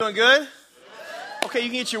Doing good? Okay, you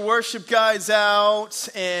can get your worship guides out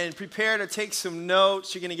and prepare to take some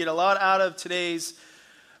notes. You're going to get a lot out of today's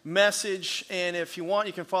message. And if you want,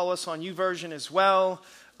 you can follow us on YouVersion as well.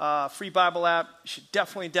 Free Bible app. You should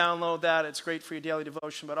definitely download that. It's great for your daily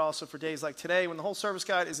devotion, but also for days like today when the whole service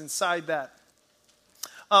guide is inside that.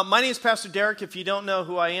 My name is Pastor Deryck. If you don't know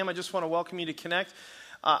who I am, I just want to welcome you to Connect.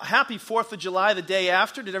 Happy 4th of July, the day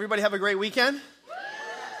after. Did everybody have a great weekend?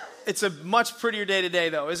 It's a much prettier day today,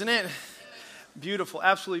 though, isn't it? Beautiful,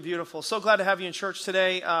 absolutely beautiful. So glad to have you in church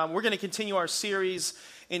today. We're going to continue our series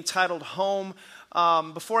entitled Home.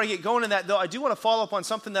 Before I get going in that, though, I do want to follow up on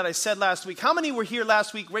something that I said last week. How many were here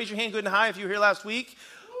last week? Raise your hand good and high if you were here last week.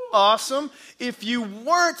 Awesome. If you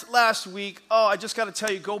weren't last week, I just got to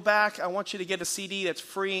tell you, go back. I want you to get a CD that's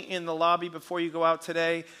free in the lobby before you go out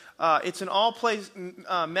today. It's an all-place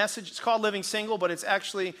message. It's called Living Single, but it's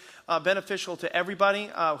actually beneficial to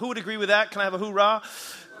everybody. Who would agree with that? Can I have a hoorah?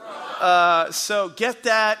 So get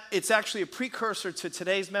that. It's actually a precursor to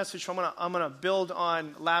today's message. So I'm gonna build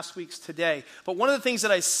on last week's today. But one of the things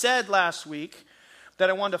that I said last week that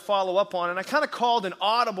I wanted to follow up on, and I kind of called an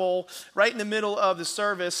audible right in the middle of the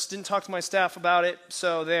service. Didn't talk to my staff about it,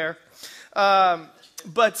 so there.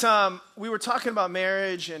 But we were talking about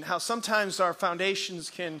marriage and how sometimes our foundations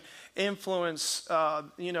can influence,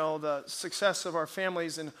 the success of our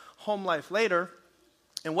families and home life later.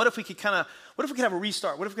 And what if we could have a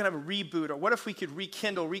restart? What if we could have a reboot? Or what if we could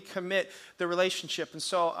rekindle, recommit the relationship? And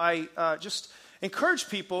so I just encourage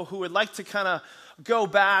people who would like to kind of go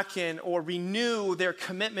back or renew their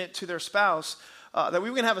commitment to their spouse, that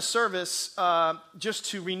we were going to have a service just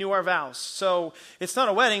to renew our vows. So it's not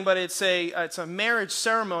a wedding, but it's a marriage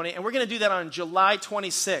ceremony, and we're going to do that on July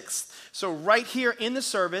 26th. So right here in the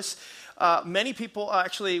service, many people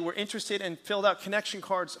actually were interested and filled out connection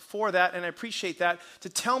cards for that, and I appreciate that, to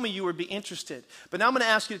tell me you would be interested. But now I'm going to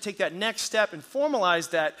ask you to take that next step and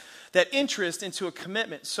formalize that interest into a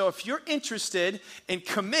commitment. So if you're interested in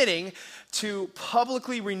committing to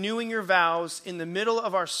publicly renewing your vows in the middle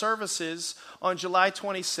of our services on July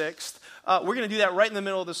 26th, we're going to do that right in the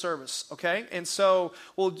middle of the service, okay? And so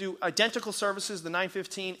we'll do identical services, the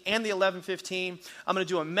 9:15 and the 11:15. I'm going to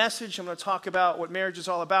do a message. I'm going to talk about what marriage is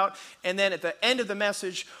all about. And then at the end of the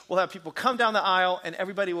message, we'll have people come down the aisle, and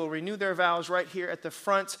everybody will renew their vows right here at the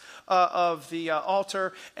front of the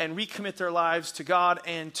altar and recommit their lives to God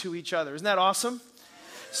and to each other. Isn't that awesome?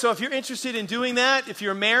 So if you're interested in doing that, if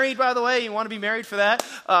you're married, by the way, you want to be married for that,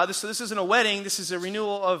 this isn't a wedding, this is a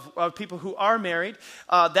renewal of people who are married.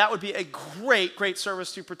 That would be a great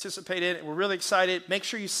service to participate in, and we're really excited. Make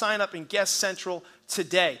sure you sign up in Guest Central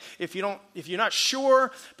today. If you're not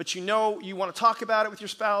sure, but you know you want to talk about it with your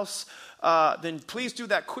spouse, then please do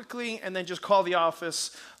that quickly, and then just call the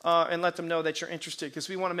office and let them know that you're interested, because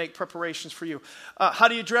we want to make preparations for you. How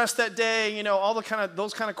do you dress that day? All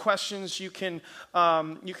those kind of questions. You can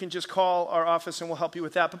just call our office, and we'll help you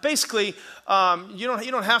with that. But basically, you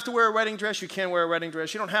don't have to wear a wedding dress. You can wear a wedding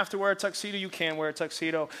dress. You don't have to wear a tuxedo. You can wear a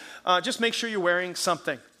tuxedo. Just make sure you're wearing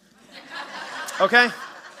something. Okay.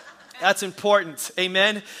 That's important.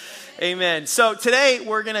 Amen. Amen. So today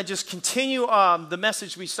we're going to just continue the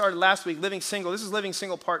message we started last week, Living Single. This is Living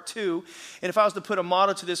Single Part 2. And if I was to put a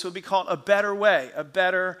motto to this, it would be called A Better Way. A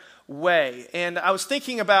Better Way. And I was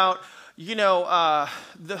thinking about,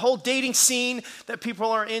 the whole dating scene that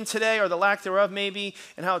people are in today, or the lack thereof maybe,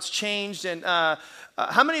 and how it's changed. And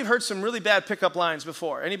how many have heard some really bad pickup lines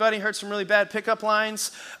before? Anybody heard some really bad pickup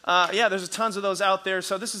lines? Yeah, there's tons of those out there.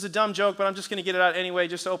 So this is a dumb joke, but I'm just going to get it out anyway,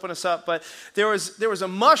 just to open us up. But there was a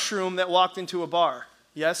mushroom that walked into a bar.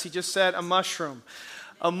 Yes, he just said a mushroom.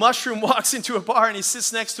 A mushroom walks into a bar, and he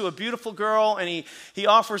sits next to a beautiful girl, and he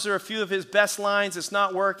offers her a few of his best lines. It's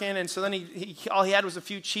not working, and so then all he had was a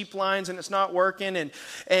few cheap lines, and it's not working.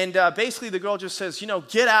 And basically the girl just says,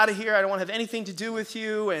 get out of here. I don't want to have anything to do with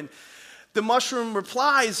you. And the mushroom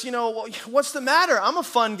replies, well, what's the matter? I'm a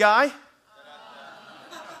fun guy.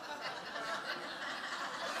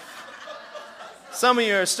 Some of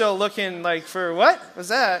you are still looking like, for what was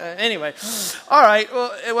that? Anyway, all right,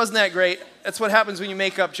 well, it wasn't that great. That's what happens when you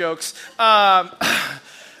make up jokes.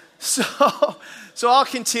 So I'll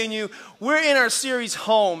continue. We're in our series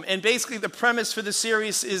Home, and basically the premise for the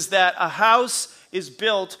series is that a house is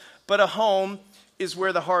built, but a home is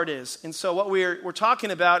where the heart is. And so what we're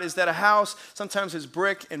talking about is that a house sometimes is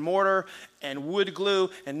brick and mortar and wood glue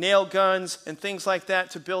and nail guns and things like that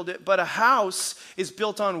to build it. But a house is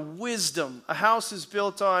built on wisdom. A house is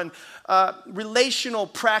built on relational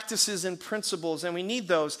practices and principles, and we need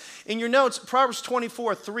those. In your notes, Proverbs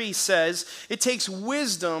 24:3 says, it takes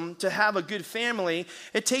wisdom to have a good family.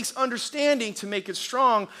 It takes understanding to make it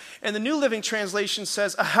strong. And the New Living Translation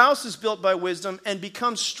says, a house is built by wisdom and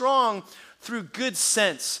becomes strong through good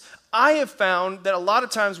sense. I have found that a lot of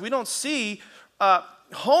times we don't see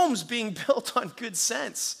homes being built on good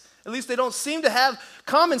sense. At least they don't seem to have,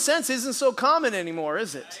 common sense isn't so common anymore,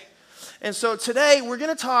 is it? And so today we're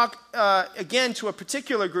going to talk again to a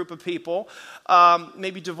particular group of people,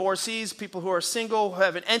 maybe divorcees, people who are single, who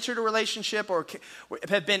haven't entered a relationship or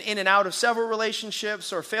have been in and out of several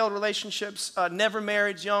relationships or failed relationships, never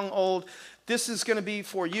married, young, old. This is going to be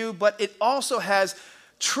for you, but it also has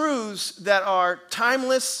truths that are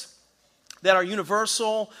timeless, that are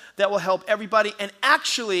universal, that will help everybody. And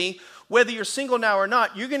actually, whether you're single now or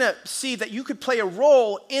not, you're going to see that you could play a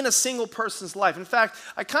role in a single person's life. In fact,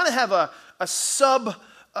 I kind of have a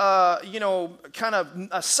kind of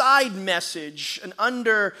a side message, an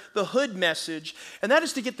under the hood message, and that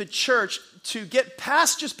is to get the church to get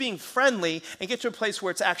past just being friendly and get to a place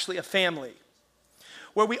where it's actually a family,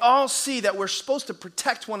 where we all see that we're supposed to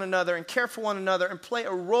protect one another and care for one another and play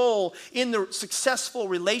a role in the successful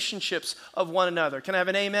relationships of one another. Can I have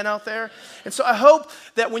an amen out there? And so I hope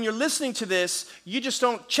that when you're listening to this, you just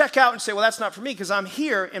don't check out and say, well, that's not for me because I'm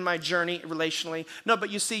here in my journey relationally. No, but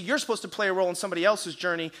you see, you're supposed to play a role in somebody else's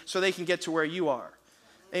journey so they can get to where you are.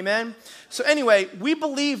 Amen? So anyway, we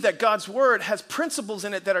believe that God's word has principles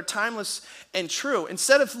in it that are timeless and true.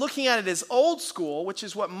 Instead of looking at it as old school, which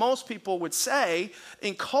is what most people would say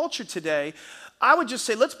in culture today, I would just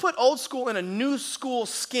say, let's put old school in a new school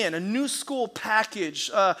skin, a new school package,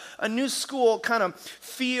 a new school kind of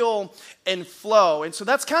feel and flow. And so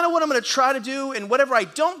that's kind of what I'm going to try to do. And whatever I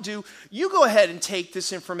don't do, you go ahead and take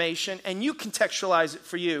this information and you contextualize it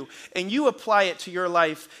for you. And you apply it to your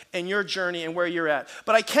life and your journey and where you're at.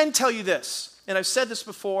 But I can tell you this, and I've said this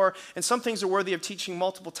before, and some things are worthy of teaching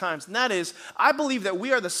multiple times. And that is, I believe that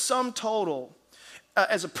we are the sum total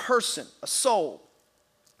as a person, a soul,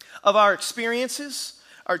 of our experiences,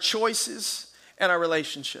 our choices, and our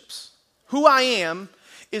relationships. Who I am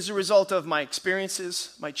is a result of my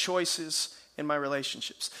experiences, my choices, and my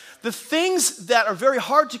relationships. The things that are very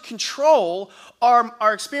hard to control are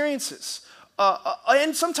our experiences,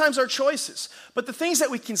 and sometimes our choices. But the things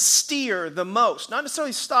that we can steer the most, not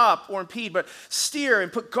necessarily stop or impede, but steer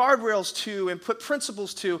and put guardrails to and put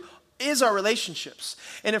principles to, is our relationships.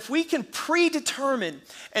 And if we can predetermine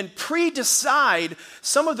and pre-decide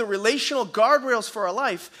some of the relational guardrails for our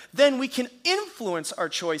life, then we can influence our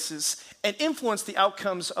choices and influence the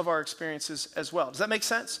outcomes of our experiences as well. Does that make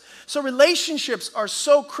sense? So relationships are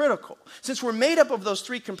so critical. Since we're made up of those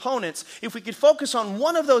three components, if we could focus on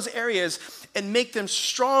one of those areas and make them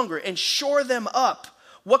stronger and shore them up,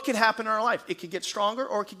 what could happen in our life? It could get stronger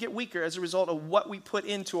or it could get weaker as a result of what we put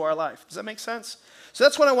into our life. Does that make sense? So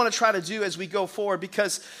that's what I want to try to do as we go forward,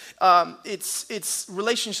 because it's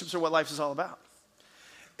relationships are what life is all about.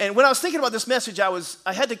 And when I was thinking about this message,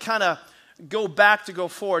 I had to kind of go back to go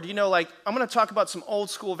forward. You know, like, I'm going to talk about some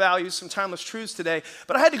old school values, some timeless truths today,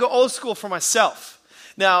 but I had to go old school for myself.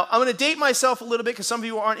 Now, I'm going to date myself a little bit because some of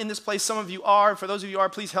you aren't in this place, some of you are. For those of you who are,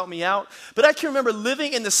 please help me out. But I can remember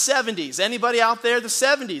living in the 70s. Anybody out there? The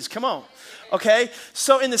 70s, come on. Okay,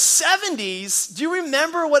 so in the 70s, do you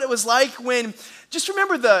remember what it was like when, just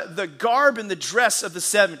remember the garb and the dress of the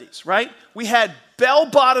 70s, right? We had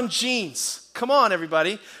bell-bottom jeans. Come on,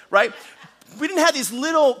 everybody, right? We didn't have these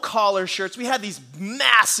little collar shirts. We had these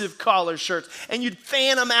massive collar shirts, and you'd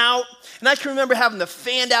fan them out. And I can remember having the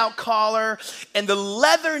fanned out collar and the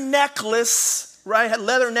leather necklace, right? I had a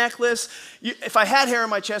leather necklace. If I had hair on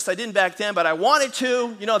my chest, I didn't back then, but I wanted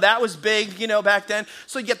to. You know, that was big, back then.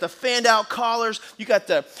 So you get the fanned out collars. You got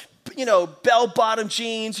the, bell-bottom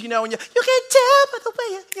jeans, and you can tell by the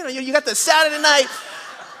way, you got the Saturday night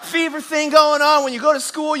fever thing going on. When you go to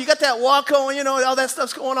school, you got that walk going, all that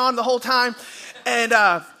stuff's going on the whole time. And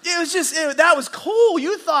it was just, that was cool.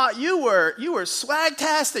 You thought you were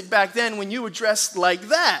swag-tastic back then when you were dressed like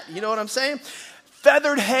that. You know what I'm saying?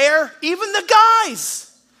 Feathered hair. Even the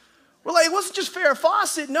guys were like, it wasn't just Farrah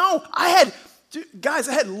Fawcett. No, I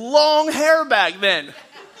had long hair back then.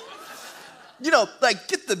 Like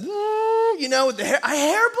get the, with the hair. A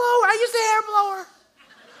hair blower. I used a hair blower.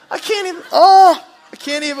 I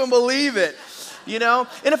can't even believe it.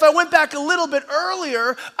 And if I went back a little bit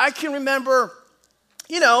earlier, I can remember,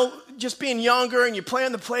 just being younger and you play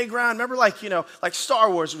on the playground. Remember, like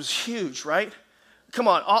Star Wars was huge, right? Come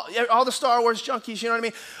on, all the Star Wars junkies, you know what I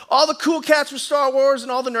mean? All the cool cats were Star Wars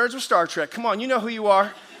and all the nerds were Star Trek. Come on, you know who you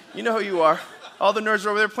are. You know who you are. All the nerds are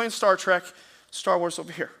over there playing Star Trek. Star Wars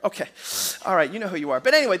over here. Okay. All right, you know who you are.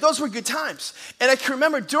 But anyway, those were good times. And I can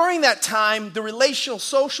remember during that time, the relational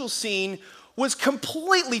social scene was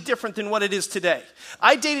completely different than what it is today.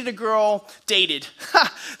 I dated a girl,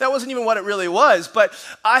 that wasn't even what it really was, but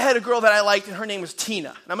I had a girl that I liked, and her name was Tina.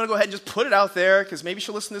 And I'm going to go ahead and just put it out there, because maybe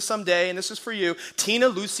she'll listen to this someday, and this is for you, Tina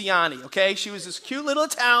Luciani, okay? She was this cute little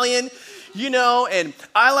Italian, and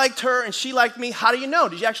I liked her, and she liked me. How do you know?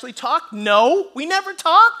 Did you actually talk? No, we never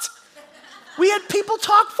talked. We had people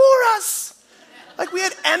talk for us. Like, we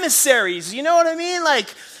had emissaries, you know what I mean?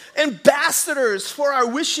 Like, ambassadors for our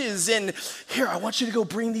wishes. And here, I want you to go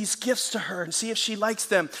bring these gifts to her and see if she likes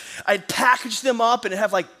them. I'd package them up and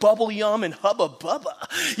have like Bubble Yum and Hubba Bubba,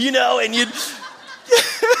 and you'd...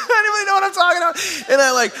 Anybody know what I'm talking about? And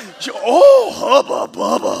I Hubba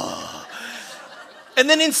Bubba. And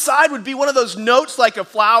then inside would be one of those notes like a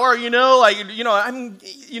flower, and it'd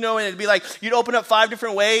be like, you'd open up 5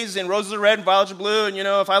 different ways, and roses are red and violets are blue, and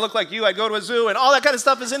if I look like you, I'd go to a zoo, and all that kind of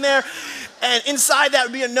stuff is in there. And inside that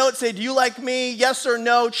would be a note, say, do you like me? Yes or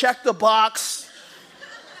no, check the box.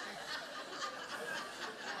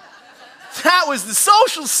 That was the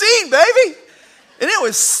social scene, baby. And it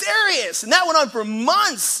was serious. And that went on for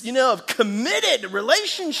months, of committed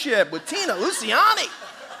relationship with Tina Luciani.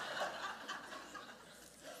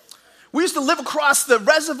 We used to live across the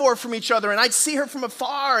reservoir from each other, and I'd see her from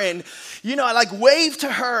afar, and, I'd wave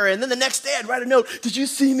to her, and then the next day I'd write a note, did you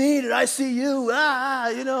see me? Did I see you?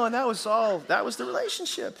 And that was the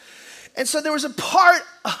relationship. And so there was a part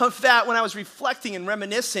of that when I was reflecting and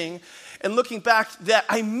reminiscing and looking back that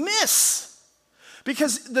I miss,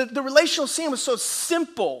 because the relational scene was so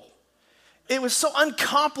simple. It was so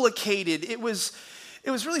uncomplicated. It was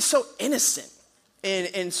really so innocent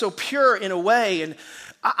and so pure in a way. And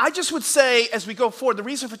I just would say, as we go forward, the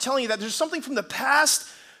reason for telling you that there's something from the past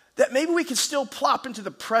that maybe we can still plop into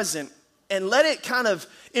the present and let it kind of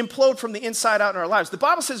implode from the inside out in our lives. The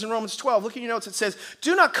Bible says in Romans 12, look at your notes, it says,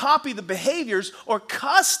 do not copy the behaviors or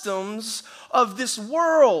customs of this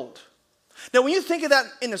world. Now, when you think of that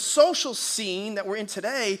in the social scene that we're in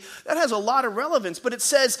today, that has a lot of relevance, but it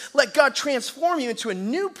says, let God transform you into a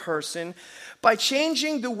new person by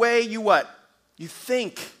changing the way you what? You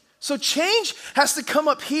think. So change has to come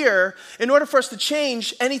up here in order for us to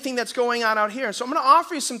change anything that's going on out here. And so I'm going to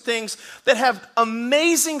offer you some things that have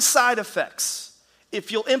amazing side effects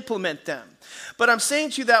if you'll implement them. But I'm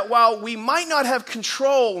saying to you that while we might not have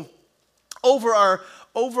control over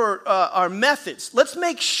our methods, let's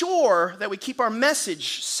make sure that we keep our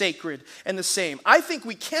message sacred and the same. I think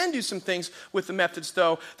we can do some things with the methods,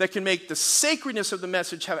 though, that can make the sacredness of the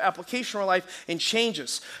message have application in our life and change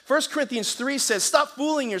us. 1 Corinthians 3 says, stop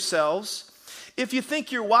fooling yourselves if you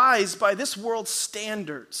think you're wise by this world's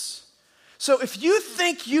standards. So if you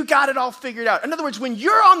think you got it all figured out, in other words, when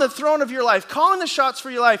you're on the throne of your life, calling the shots for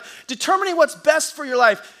your life, determining what's best for your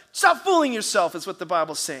life, stop fooling yourself is what the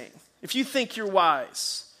Bible's saying. If you think you're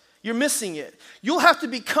wise, you're missing it. You'll have to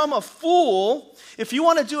become a fool. If you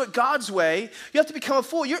want to do it God's way, you have to become a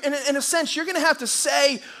fool. In a sense, you're going to have to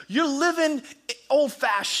say you're living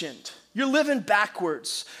old-fashioned. You're living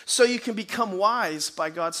backwards so you can become wise by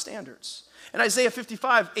God's standards. In Isaiah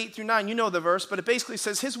 55, 8 through 9, you know the verse, but it basically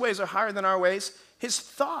says his ways are higher than our ways. His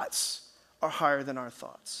thoughts are higher than our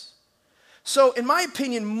thoughts. So in my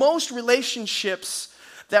opinion, most relationships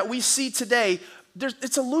that we see today,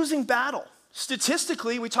 it's a losing battle.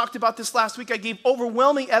 Statistically, we talked about this last week, I gave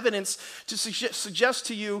overwhelming evidence to suggest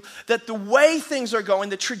to you that the way things are going,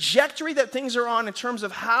 the trajectory that things are on in terms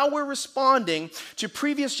of how we're responding to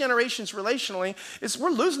previous generations relationally, is we're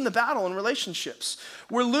losing the battle in relationships.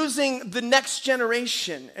 We're losing the next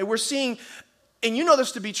generation, and we're seeing, and you know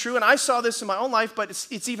this to be true, and I saw this in my own life, but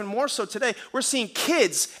it's even more so today. We're seeing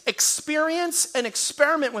kids experience and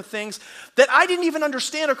experiment with things that I didn't even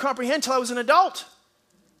understand or comprehend until I was an adult.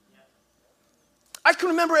 I can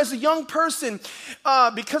remember as a young person,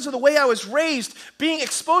 because of the way I was raised, being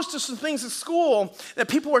exposed to some things at school that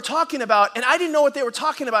people were talking about, and I didn't know what they were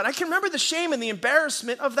talking about. And I can remember the shame and the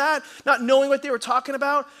embarrassment of that, not knowing what they were talking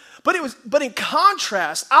about. But in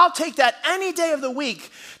contrast, I'll take that any day of the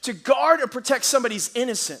week to guard or protect somebody's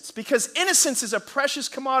innocence, because innocence is a precious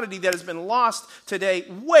commodity that has been lost today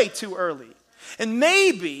way too early. And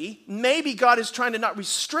maybe God is trying to not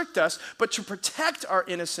restrict us, but to protect our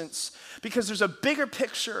innocence, because there's a bigger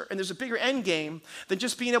picture and there's a bigger end game than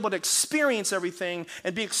just being able to experience everything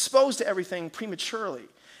and be exposed to everything prematurely.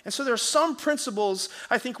 And so there are some principles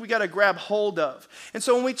I think we got to grab hold of. And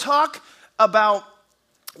so when we talk about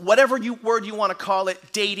whatever word you want to call it,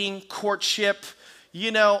 dating, courtship,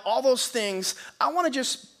 all those things, I want to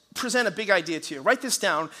just present a big idea to you. Write this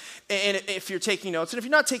down, and if you're taking notes. And if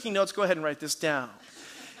you're not taking notes, go ahead and write this down.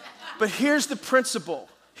 But here's the principle.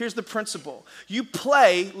 You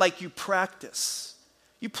play like you practice.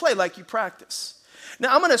 You play like you practice.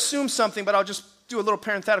 Now, I'm going to assume something, but I'll just do a little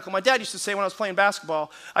parenthetical. My dad used to say when I was playing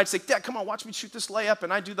basketball, I'd say, Dad, come on, watch me shoot this layup.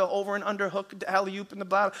 And I'd do the over and under hook, the alley-oop, and the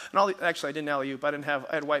blah. And actually, I didn't alley-oop. I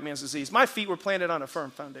had white man's disease. My feet were planted on a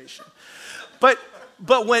firm foundation. But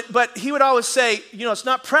he would always say, it's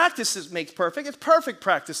not practice that makes perfect. It's perfect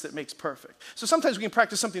practice that makes perfect. So sometimes we can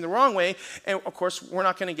practice something the wrong way, and of course, we're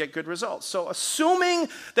not going to get good results. So assuming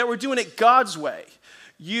that we're doing it God's way,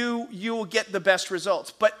 you will get the best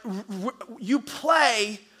results. But you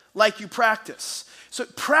play like you practice. So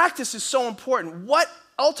practice is so important. What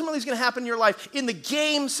ultimately is going to happen in your life in the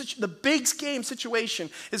game, the big game situation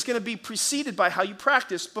is going to be preceded by how you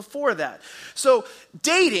practice before that. So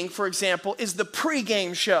dating, for example, is the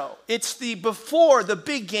pre-game show. It's the before the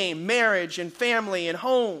big game, marriage and family and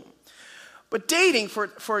home. But dating,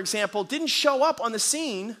 for example, didn't show up on the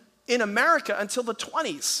scene in America until the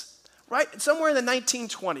 20s. Right? Somewhere in the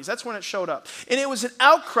 1920s. That's when it showed up. And it was an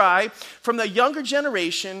outcry from the younger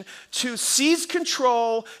generation to seize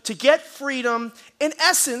control, to get freedom. In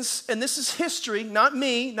essence, and this is history, not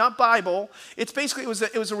me, not Bible, it's basically,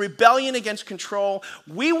 it was a rebellion against control.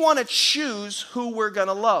 We want to choose who we're going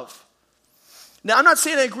to love. Now, I'm not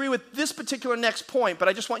saying I agree with this particular next point, but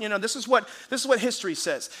I just want you to know this is what history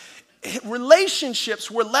says.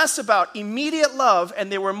 Relationships were less about immediate love,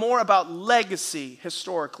 and they were more about legacy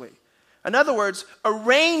historically. In other words,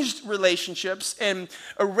 arranged relationships and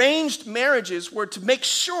arranged marriages were to make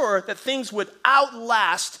sure that things would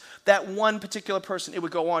outlast that one particular person. It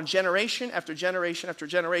would go on generation after generation after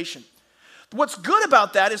generation. What's good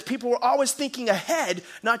about that is people were always thinking ahead,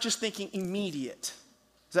 not just thinking immediate.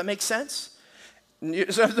 Does that make sense?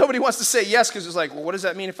 So nobody wants to say yes because it's like, well, what does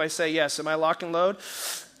that mean if I say yes? Am I lock and load?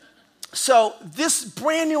 So this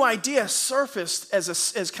brand new idea surfaced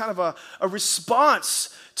as kind of a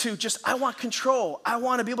response to just, I want control. I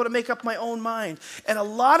want to be able to make up my own mind. And a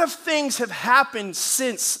lot of things have happened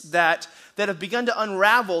since that have begun to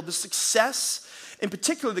unravel the success, in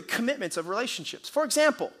particular the commitments of relationships. For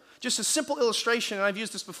example, just a simple illustration, and I've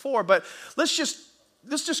used this before, but let's just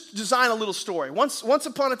design a little story. Once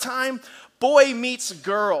upon a time, boy meets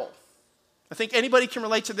girl. I think anybody can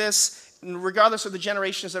relate to this, regardless of the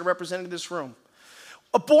generations that are represented in this room.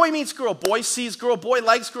 A boy meets girl. Boy sees girl. Boy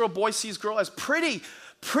likes girl. Boy sees girl as pretty.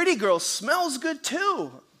 Pretty girl smells good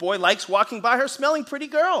too. Boy likes walking by her smelling pretty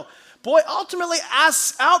girl. Boy ultimately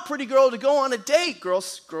asks out pretty girl to go on a date. Girl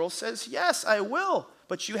says, yes, I will,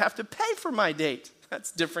 but you have to pay for my date.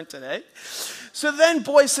 That's different today. So then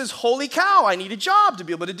boy says, holy cow, I need a job to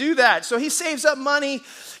be able to do that. So he saves up money,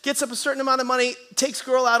 gets up a certain amount of money, takes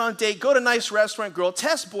girl out on a date, go to a nice restaurant. Girl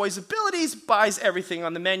tests boy's abilities, buys everything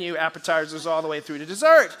on the menu, appetizers all the way through to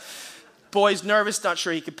dessert. Boy's nervous, not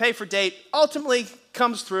sure he can pay for date. Ultimately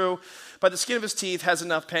comes through by the skin of his teeth, has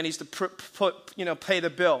enough pennies to pay the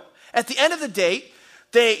bill. At the end of the date,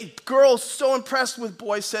 girl's so impressed with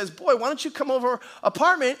boy, says, boy, why don't you come over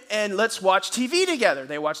apartment and let's watch TV together.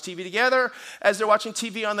 They watch TV together. As they're watching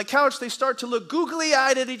TV on the couch, they start to look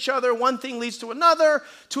googly-eyed at each other. One thing leads to another.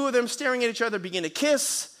 Two of them staring at each other begin to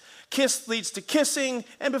kiss. Kiss leads to kissing.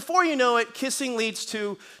 And before you know it, kissing leads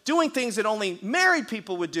to doing things that only married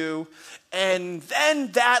people would do. And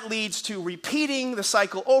then that leads to repeating the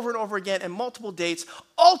cycle over and over again and multiple dates.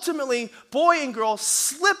 Ultimately, boy and girl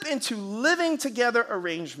slip into living together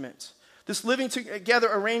arrangement. This living together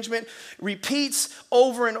arrangement repeats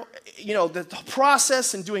over and, the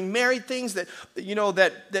process and doing married things that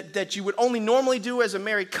you would only normally do as a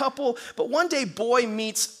married couple. But one day, boy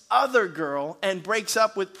meets other girl and breaks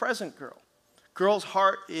up with present girl. Girl's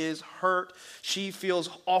heart is hurt. She feels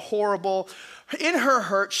horrible. In her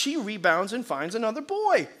hurt, she rebounds and finds another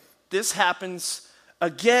boy. This happens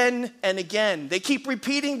again and again. They keep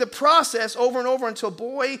repeating the process over and over until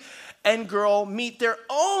boy and girl meet their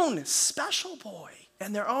own special boy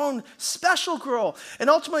and their own special girl. And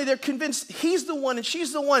ultimately, they're convinced he's the one and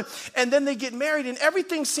she's the one. And then they get married, and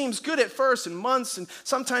everything seems good at first, and months and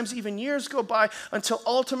sometimes even years go by until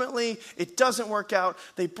ultimately it doesn't work out.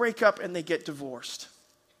 They break up and they get divorced.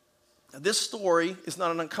 Now, this story is not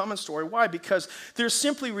an uncommon story. Why? Because they're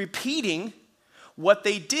simply repeating what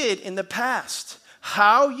they did in the past.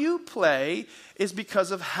 How you play is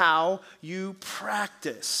because of how you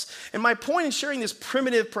practice. And my point in sharing this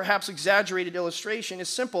primitive, perhaps exaggerated illustration is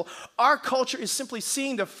simple. Our culture is simply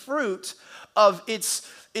seeing the fruit of its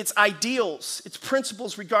ideals, its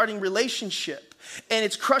principles regarding relationship, and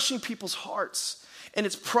it's crushing people's hearts. And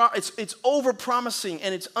it's over-promising,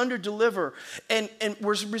 and it's under-deliver, and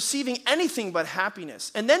we're receiving anything but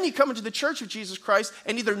happiness. And then you come into the church of Jesus Christ,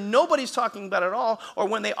 and either nobody's talking about it at all, or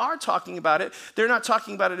when they are talking about it, they're not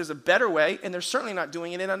talking about it as a better way, and they're certainly not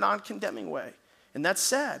doing it in a non-condemning way. And that's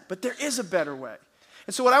sad, but there is a better way.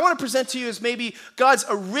 And so what I want to present to you is maybe God's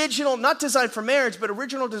original, not design for marriage, but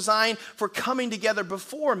original design for coming together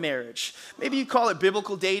before marriage. Maybe you call it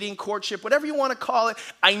biblical dating, courtship, whatever you want to call it.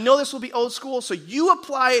 I know this will be old school, so you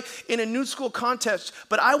apply it in a new school context,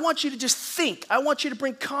 but I want you to just think. I want you to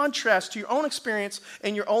bring contrast to your own experience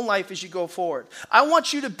and your own life as you go forward. I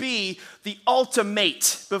want you to be the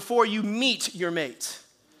ultimate before you meet your mate.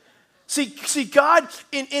 See, God,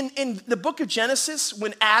 in the book of Genesis,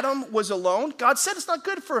 when Adam was alone, God said it's not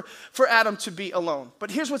good for Adam to be alone.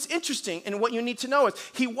 But here's what's interesting, and what you need to know is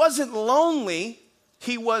he wasn't lonely,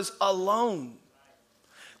 he was alone.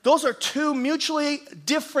 Those are two mutually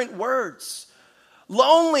different words.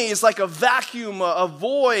 Lonely is like a vacuum, a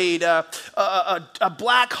void, a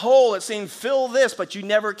black hole that's saying, fill this, but you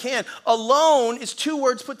never can. Alone is two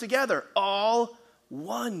words put together, all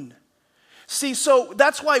one. See, so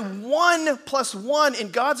that's why 1 + 1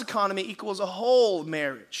 in God's economy equals a whole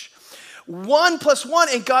marriage. 1 + 1,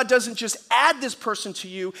 and God doesn't just add this person to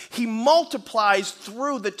you, he multiplies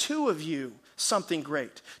through the two of you something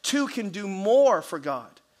great. Two can do more for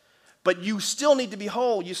God, but you still need to be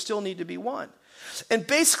whole, you still need to be one. And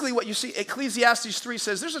basically what you see, Ecclesiastes 3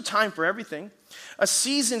 says there's a time for everything, a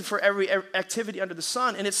season for every activity under the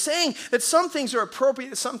sun, and it's saying that some things are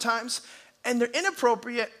appropriate sometimes, and they're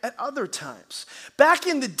inappropriate at other times. Back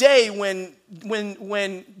in the day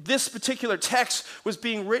when this particular text was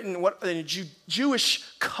being written, in a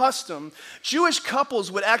Jewish custom, Jewish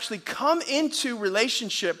couples would actually come into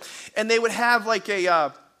relationship, and they would have like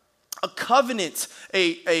a covenant,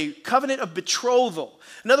 a covenant of betrothal.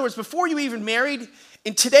 In other words, before you even married,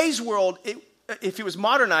 in today's world, if it was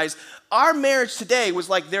modernized, our marriage today was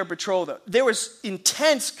like their betrothal. There was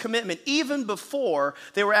intense commitment even before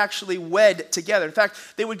they were actually wed together. In fact,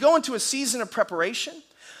 they would go into a season of preparation,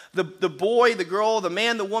 the boy, the girl, the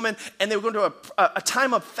man, the woman, and they would go into a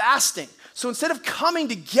time of fasting. So instead of coming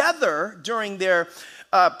together during their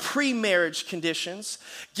pre-marriage conditions,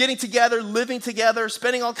 getting together, living together,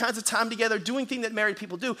 spending all kinds of time together, doing things that married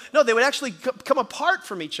people do, no, they would actually come apart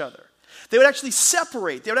from each other. They would actually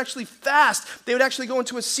separate. They would actually fast. They would actually go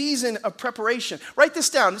into a season of preparation. Write this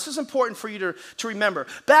down. This is important for you to remember.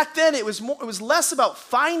 Back then, it was less about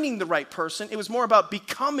finding the right person. It was more about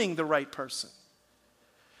becoming the right person.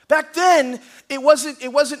 Back then, it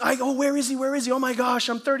wasn't like, oh, where is he? Where is he? Oh my gosh,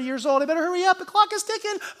 I'm 30 years old. I better hurry up. The clock is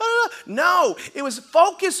ticking. No, it was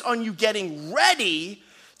focused on you getting ready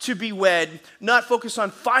to be wed, not focused on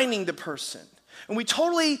finding the person. And we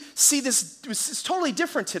totally see this, it's totally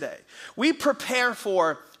different today. We prepare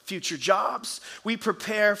for future jobs. We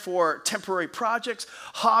prepare for temporary projects,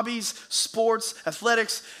 hobbies, sports,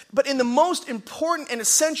 athletics. But in the most important and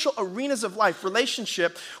essential arenas of life,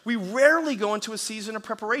 relationship, we rarely go into a season of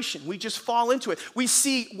preparation. We just fall into it. We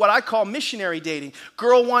see what I call missionary dating.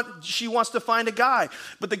 She wants to find a guy,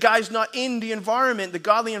 but the guy's not in the environment, the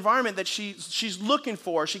godly environment that she's looking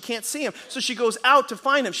for. She can't see him, so she goes out to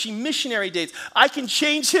find him. She missionary dates. I can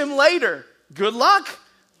change him later. Good luck.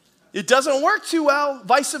 It doesn't work too well.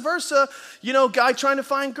 Vice versa, guy trying to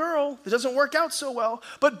find girl. It doesn't work out so well.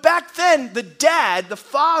 But back then, the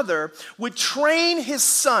father, would train his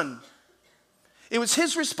son. It was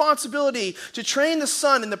his responsibility to train the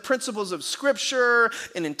son in the principles of Scripture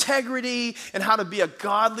and integrity and how to be a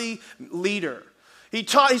godly leader. He's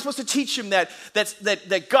supposed to teach him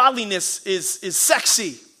that godliness is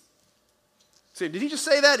sexy. Did he just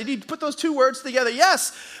say that? Did he put those two words together?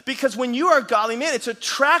 Yes, because when you are a godly man, it's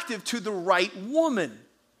attractive to the right woman.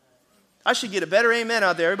 I should get a better amen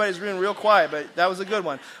out there. Everybody's being real quiet, but that was a good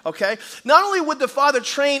one, okay? Not only would the father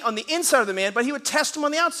train on the inside of the man, but he would test him on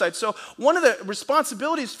the outside. So one of the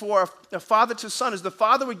responsibilities for a father to son is the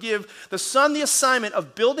father would give the son the assignment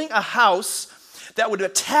of building a house that would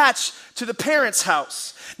attach to the parents'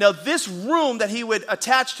 house. Now, this room that he would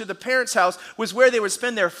attach to the parents' house was where they would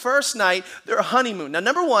spend their first night, their honeymoon. Now,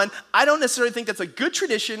 number one, I don't necessarily think that's a good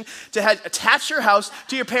tradition to attach your house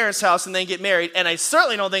to your parents' house and then get married, and I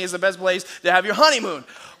certainly don't think it's the best place to have your honeymoon.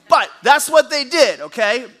 But that's what they did,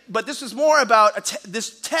 okay? But this was more about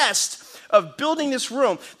this test of building this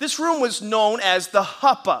room. This room was known as the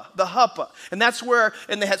Huppa. And that's where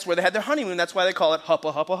they had their honeymoon. That's why they call it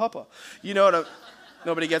Huppa. You know what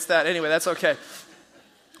nobody gets that. Anyway, that's okay.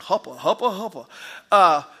 Huppa.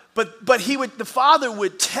 But the father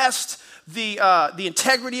would test the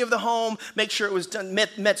integrity of the home, make sure it was done,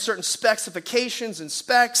 met certain specifications and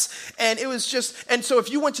specs, and it was just. And so, if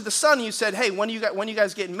you went to the son and you said, "Hey, when you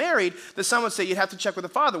guys getting married?" the son would say, "You'd have to check with the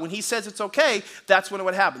father. When he says it's okay, that's when it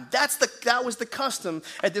would happen." That was the custom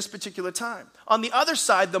at this particular time. On the other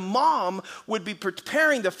side, the mom would be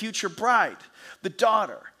preparing the future bride, the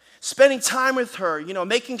daughter. Spending time with her,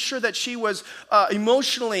 making sure that she was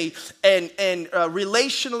emotionally and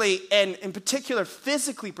relationally and in particular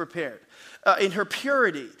physically prepared in her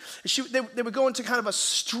purity. They would go into kind of a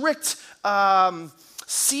strict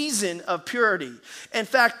season of purity. In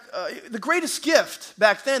fact, the greatest gift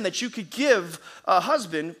back then that you could give a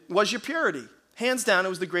husband was your purity. Hands down, it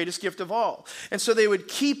was the greatest gift of all. And so they would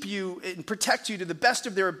keep you and protect you to the best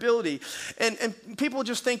of their ability. And people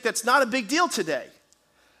just think that's not a big deal today.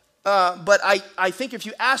 But I think if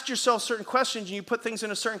you asked yourself certain questions and you put things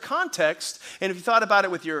in a certain context, and if you thought about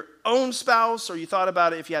it with your own spouse or you thought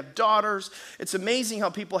about it if you have daughters, it's amazing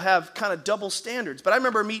how people have kind of double standards. But I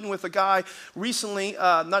remember meeting with a guy recently,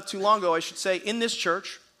 not too long ago, I should say, in this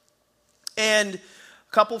church, and a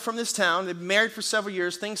couple from this town. They'd been married for several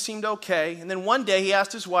years. Things seemed okay. And then one day he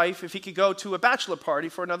asked his wife if he could go to a bachelor party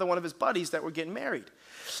for another one of his buddies that were getting married.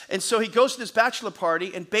 And so he goes to this bachelor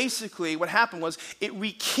party, and basically what happened was it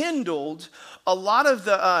rekindled a lot of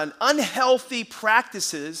the unhealthy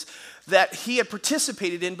practices that he had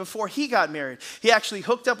participated in before he got married. He actually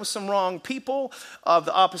hooked up with some wrong people of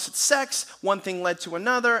the opposite sex. One thing led to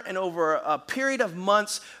another, and over a period of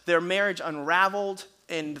months, their marriage unraveled,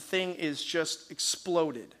 and the thing is just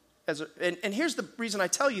exploded. And here's the reason I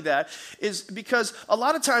tell you that is because a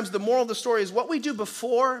lot of times the moral of the story is what we do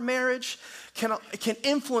before marriage can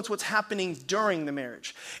influence what's happening during the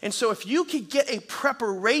marriage. And so if you could get a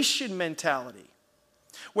preparation mentality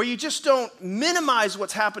where you just don't minimize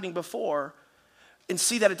what's happening before and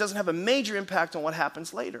see that it doesn't have a major impact on what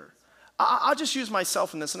happens later. I'll just use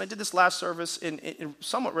myself in this, and I did this last service in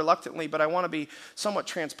somewhat reluctantly, but I want to be somewhat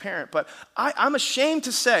transparent. But I'm ashamed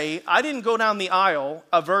to say I didn't go down the aisle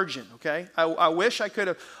a virgin, okay? I wish I could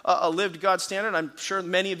have lived God's standard. I'm sure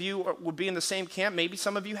many of you would be in the same camp. Maybe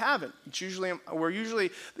some of you haven't. We're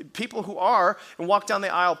usually, people who are and walk down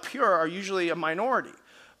the aisle pure are usually a minority.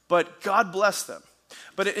 But God bless them.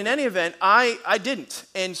 But in any event, I didn't.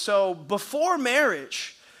 And so before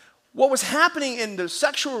marriage, what was happening in the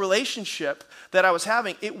sexual relationship that I was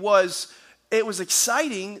having, it was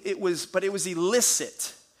exciting, but it was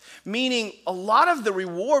illicit. Meaning a lot of the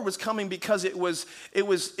reward was coming because it was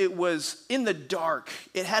in the dark.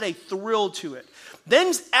 It had a thrill to it.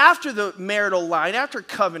 Then after the marital line, after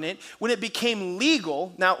covenant, when it became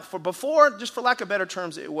legal, now before, just for lack of better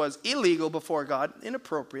terms, it was illegal before God,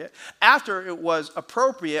 inappropriate. After it was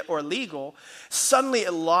appropriate or legal, suddenly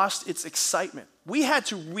it lost its excitement. We had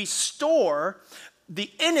to restore the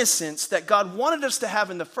innocence that God wanted us to have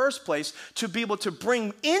in the first place to be able to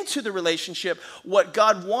bring into the relationship what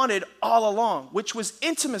God wanted all along, which was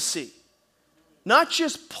intimacy, not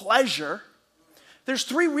just pleasure. There's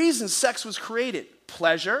 3 reasons sex was created: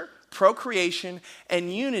 pleasure, procreation,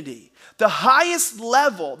 and unity. The highest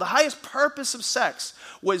level, the highest purpose of sex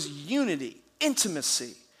was unity,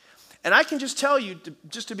 intimacy. And I can just tell you,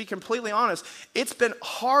 just to be completely honest, it's been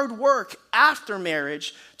hard work after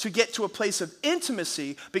marriage to get to a place of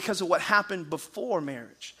intimacy because of what happened before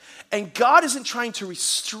marriage. And God isn't trying to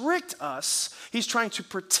restrict us. He's trying to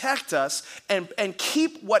protect us and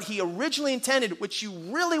keep what he originally intended, which you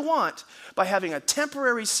really want, by having a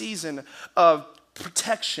temporary season of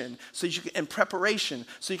protection and preparation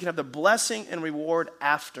so you can have the blessing and reward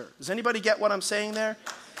after. Does anybody get what I'm saying there?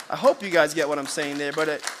 I hope you guys get what I'm saying there, but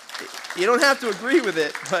you don't have to agree with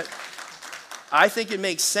it, but I think it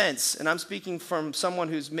makes sense, and I'm speaking from someone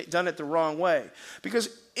who's done it the wrong way. Because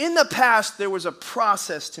in the past, there was a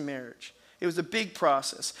process to marriage. It was a big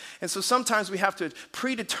process. And so sometimes we have to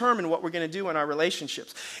predetermine what we're going to do in our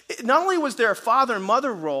relationships. Not only was there a father and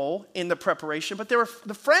mother role in the preparation, but the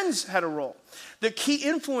friends had a role. The key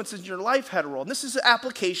influences in your life had a role. And this is an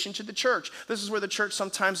application to the church. This is where the church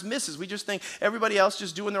sometimes misses. We just think everybody else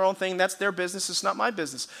just doing their own thing. That's their business. It's not my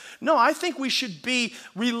business. No, I think we should be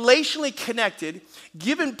relationally connected,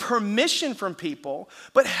 given permission from people,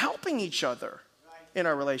 but helping each other in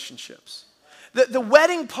our relationships. The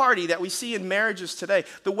wedding party that we see in marriages today,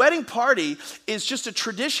 the wedding party is just a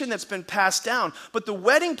tradition that's been passed down. But the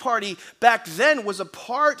wedding party back then was a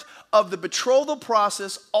part of the betrothal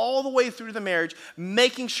process all the way through the marriage,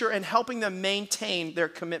 making sure and helping them maintain their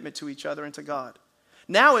commitment to each other and to God.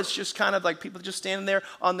 Now it's just kind of like people just standing there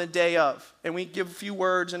on the day of, and we give a few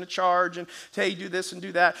words and a charge and say, hey, do this and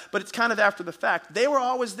do that, but it's kind of after the fact. They were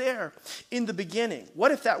always there in the beginning.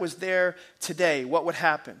 What if that was there today? What would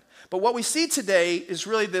happen? But what we see today is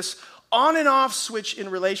really this on and off switch in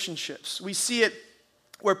relationships. We see it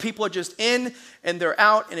where people are just in and they're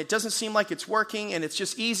out, and it doesn't seem like it's working, and it's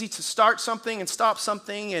just easy to start something and stop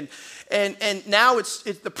something, and now it's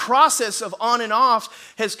the process of on and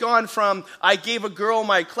off has gone from I gave a girl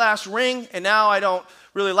my class ring, and now I don't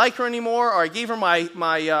really like her anymore, or I gave her my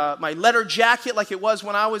leather jacket like it was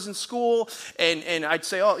when I was in school, and I'd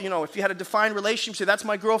say, oh, if you had a defined relationship, say, that's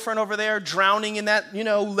my girlfriend over there drowning in that,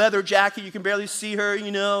 leather jacket, you can barely see her,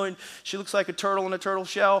 and she looks like a turtle in a turtle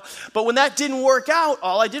shell. But when that didn't work out,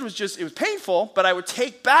 all I did was it was painful, but I would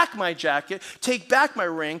take back my jacket, take back my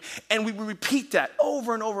ring, and we would repeat that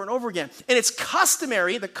over and over and over again. And it's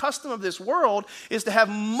customary, the custom of this world is to have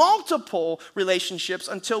multiple relationships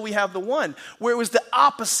until we have the one, where it was the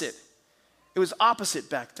opposite. It was opposite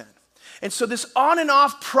back then. And so this on and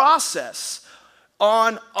off process,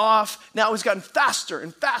 on, off, now it's gotten faster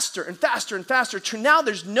and faster and faster and faster to now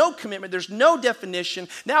there's no commitment, there's no definition.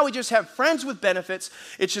 Now we just have friends with benefits.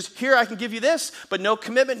 It's just, here I can give you this, but no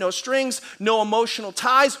commitment, no strings, no emotional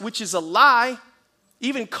ties, which is a lie.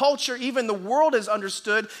 Even culture, even the world has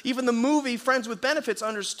understood, even the movie Friends with Benefits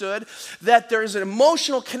understood that there is an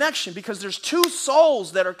emotional connection because there's two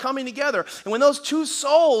souls that are coming together. And when those two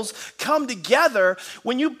souls come together,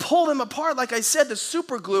 when you pull them apart, like I said, the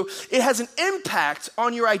super glue, it has an impact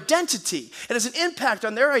on your identity. It has an impact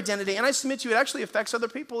on their identity. And I submit to you, it actually affects other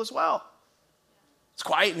people as well. It's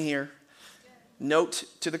quiet in here. Note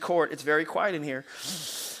to the court, it's very quiet in here.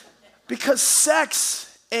 Because sex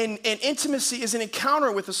and intimacy is an encounter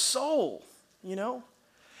with a soul,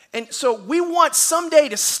 And so we want someday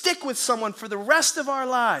to stick with someone for the rest of our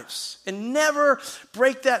lives and never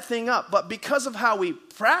break that thing up. But because of how we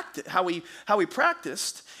practiced,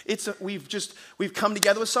 we've come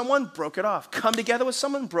together with someone, broke it off. Come together with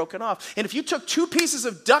someone, broke it off. And if you took two pieces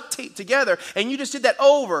of duct tape together and you just did that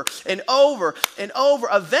over and over and over,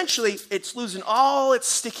 eventually it's losing all its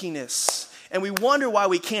stickiness. And we wonder why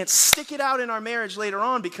we can't stick it out in our marriage later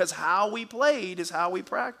on because how we played is how we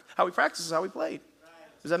practice is how we played.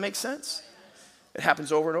 Does that make sense? It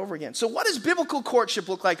happens over and over again. So what does biblical courtship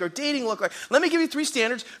look like or dating look like? Let me give you 3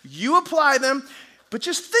 standards. You apply them, but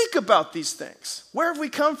just think about these things. Where have we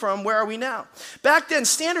come from? Where are we now? Back then,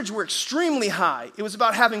 standards were extremely high. It was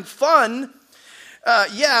about having fun.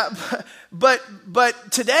 But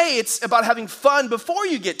today it's about having fun before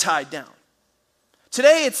you get tied down.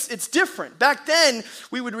 Today it's different. Back then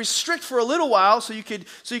we would restrict for a little while so you could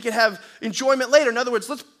have enjoyment later. In other words,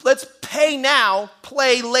 let's pay now,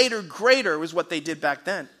 play later greater was what they did back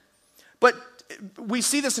then. But we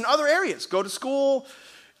see this in other areas. Go to school,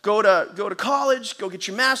 go to college, go get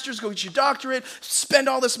your master's, go get your doctorate, spend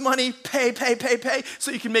all this money, pay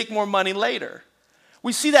so you can make more money later.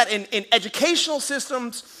 We see that in educational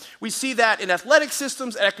systems. We see that in athletic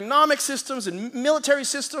systems, economic systems, and military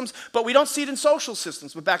systems, but we don't see it in social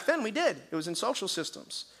systems. But back then we did. It was in social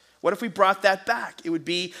systems. What if we brought that back?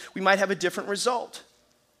 We might have a different result.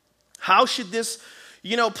 How should this,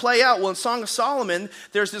 play out? Well, in Song of Solomon,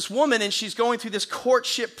 there's this woman, and she's going through this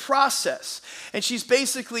courtship process. And she's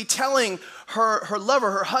basically telling her lover,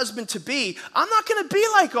 her husband-to-be, I'm not going to be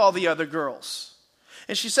like all the other girls.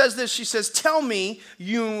 And she says this, she says, tell me,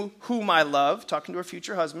 you whom I love, talking to her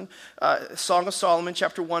future husband, Song of Solomon,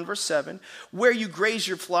 chapter 1, verse 7, where you graze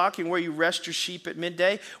your flock and where you rest your sheep at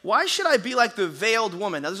midday. Why should I be like the veiled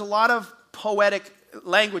woman? Now, there's a lot of poetic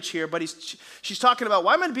language here, but she's talking about,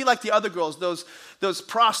 why am I to be like the other girls, those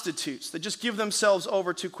prostitutes that just give themselves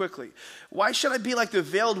over too quickly? Why should I be like the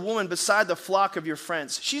veiled woman beside the flock of your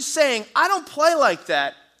friends? She's saying, I don't play like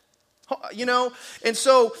that. And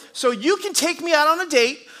so you can take me out on a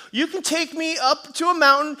date, you can take me up to a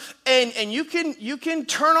mountain, and you can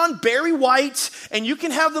turn on Barry White, and you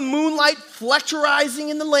can have the moonlight flecturizing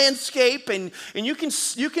in the landscape, and you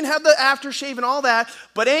can have the aftershave and all that,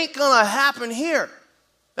 but ain't gonna happen here.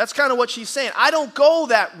 That's kind of what she's saying. I don't go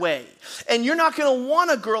that way, and you're not gonna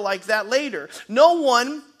want a girl like that later. No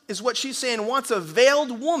one, is what she's saying, wants a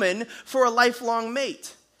veiled woman for a lifelong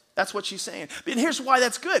mate. That's what she's saying. And here's why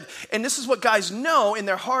that's good. And this is what guys know in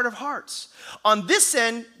their heart of hearts. On this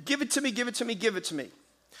end, give it to me, give it to me, give it to me.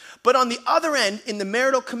 But on the other end, in the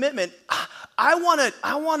marital commitment, I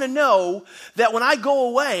want to know that when I go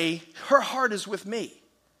away, her heart is with me.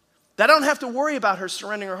 That I don't have to worry about her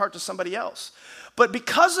surrendering her heart to somebody else. But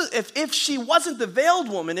because if she wasn't the veiled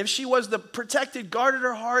woman, if she was the protected, guarded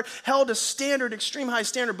her heart, held a standard, extreme high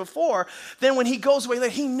standard before, then when he goes away,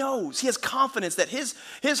 he knows, he has confidence that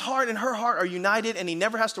his heart and her heart are united, and he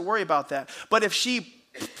never has to worry about that. But if she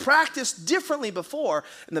practiced differently before,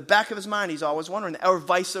 in the back of his mind, he's always wondering, or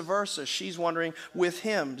vice versa. She's wondering with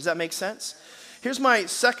him. Does that make sense? Here's my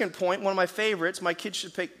second point, one of my favorites. My kids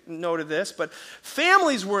should take note of this, but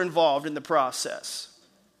families were involved in the process.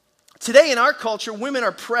 Today in our culture, women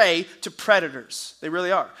are prey to predators. They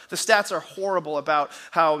really are. The stats are horrible about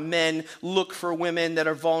how men look for women that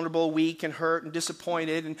are vulnerable, weak, and hurt, and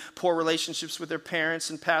disappointed, and poor relationships with their parents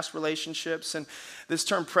and past relationships. And this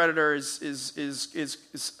term predator is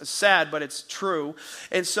sad, but it's true.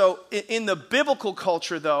 And so in the biblical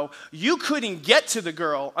culture, though, you couldn't get to the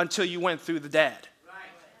girl until you went through the dad.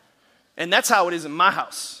 And that's how it is in my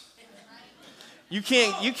house. You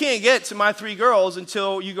can't get to my 3 girls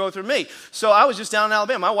until you go through me. So I was just down in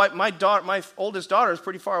Alabama. My oldest daughter is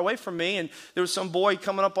pretty far away from me, and there was some boy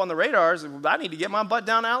coming up on the radars. I need to get my butt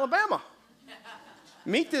down to Alabama.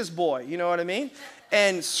 Meet this boy, you know what I mean?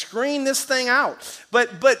 And screen this thing out. But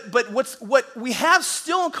what we have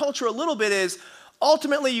still in culture a little bit is,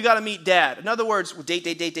 ultimately, you got to meet dad. In other words, date,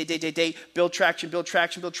 build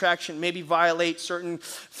traction, maybe violate certain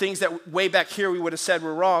things that way back here we would have said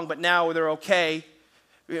were wrong, but now they're okay.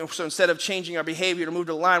 So instead of changing our behavior to move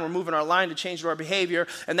to the line, we're moving our line to change to our behavior,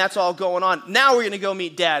 and that's all going on. Now we're going to go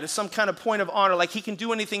meet dad as some kind of point of honor, like he can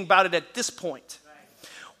do anything about it at this point. Right.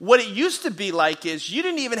 What it used to be like is you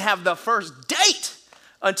didn't even have the first date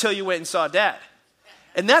until you went and saw dad.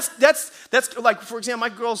 And that's like, for example,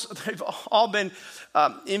 my girls, they've all been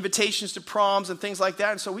invitations to proms and things like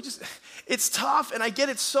that. And so it's tough. And I get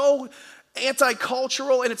it's so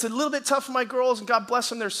anti-cultural, and it's a little bit tough for my girls. And God bless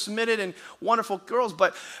them, they're submitted and wonderful girls.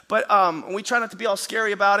 But we try not to be all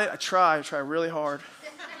scary about it. I try really hard.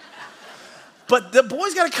 But the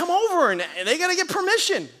boys got to come over, and they got to get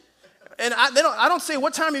permission. And I don't say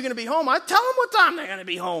what time you're going to be home. I tell them what time they're going to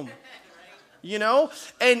be home. You know,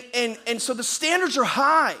 and so the standards are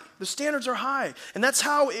high. The standards are high, and that's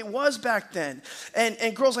how it was back then.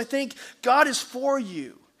 And girls, I think God is for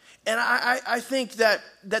you, and I think that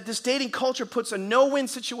this dating culture puts a no-win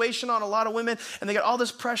situation on a lot of women, and they got all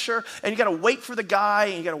this pressure, and you got to wait for the guy,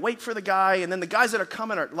 and then the guys that are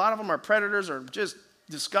coming a lot of them are predators or just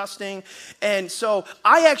disgusting. And so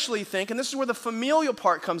I actually think, and this is where the familial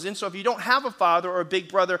part comes in, so if you don't have a father or a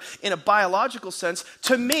big brother in a biological sense,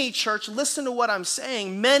 to me, church, listen to what I'm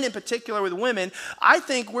saying, men in particular with women, I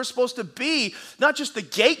think we're supposed to be not just the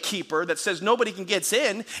gatekeeper that says nobody can get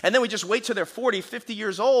in, and then we just wait till they're 40, 50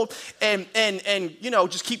 years old and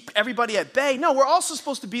just keep everybody at bay. No, we're also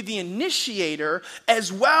supposed to be the initiator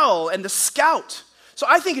as well and the scout. So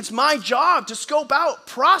I think it's my job to scope out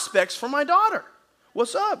prospects for my daughter.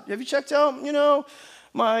 What's up? Have you checked out,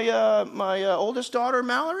 my oldest daughter,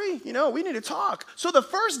 Mallory? We need to talk. So the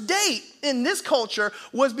first date in this culture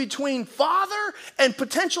was between father and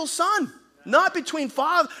potential son, not between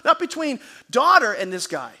daughter and this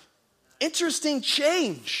guy. Interesting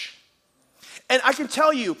change. And I can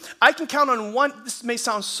tell you, I can count on one. This may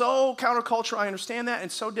sound so countercultural, I understand that, and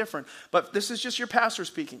so different, but this is just your pastor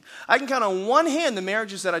speaking. I can count on one hand the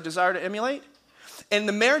marriages that I desire to emulate. And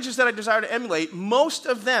the marriages that I desire to emulate, most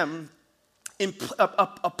of them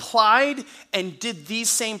applied and did these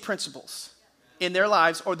same principles in their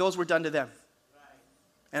lives, or those were done to them.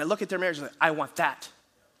 And I look at their marriage and I want that.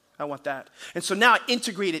 And so now I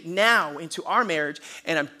integrate it now into our marriage,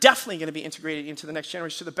 and I'm definitely going to be integrated into the next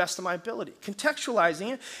generation to the best of my ability.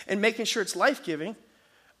 Contextualizing it and making sure it's life-giving.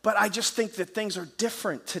 But I just think that things are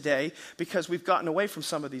different today because we've gotten away from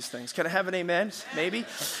some of these things. Can I have an amen? Maybe?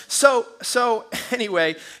 So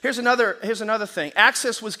anyway, here's another thing.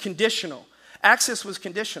 Access was conditional.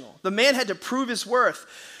 The man had to prove his worth.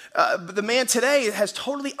 But the man today has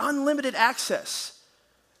totally unlimited access.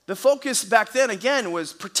 The focus back then, again,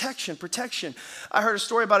 was protection. I heard a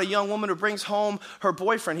story about a young woman who brings home her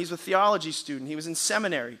boyfriend. He's a theology student. He was in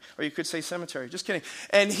seminary, or you could say cemetery. Just kidding.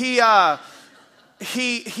 And the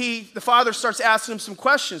father starts asking him some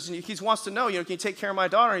questions, and he wants to know, can you take care of my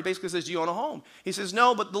daughter? And he basically says, do you own a home? He says,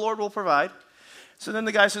 no, but the Lord will provide. So then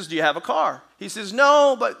the guy says, do you have a car? He says,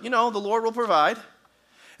 no, but, the Lord will provide.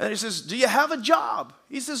 And then he says, do you have a job?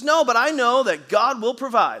 He says, no, but I know that God will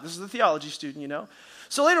provide. This is the theology student,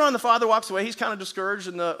 So later on, the father walks away. He's kind of discouraged,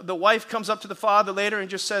 and the wife comes up to the father later and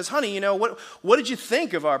just says, honey, what did you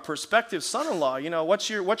think of our prospective son-in-law? What's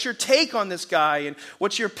your take on this guy, and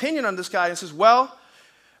what's your opinion on this guy? And says, well,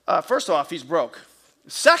 first off, he's broke.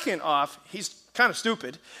 Second off, he's kind of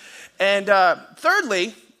stupid. And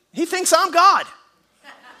thirdly, he thinks I'm God.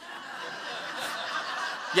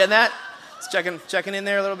 Getting that? It's checking in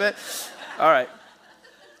there a little bit. All right.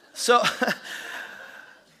 So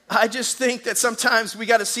I just think that sometimes we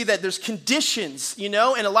got to see that there's conditions, and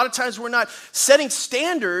a lot of times we're not setting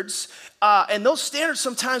standards, and those standards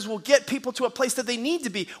sometimes will get people to a place that they need to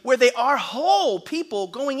be, where they are whole people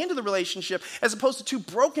going into the relationship, as opposed to two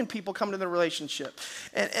broken people coming to the relationship.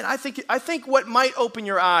 And I think what might open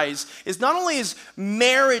your eyes is not only is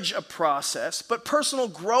marriage a process, but personal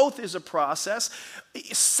growth is a process.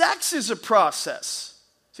 Sex is a process.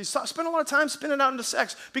 See, spend a lot of time spinning out into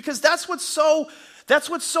sex, because that's what's so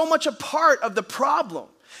much a part of the problem,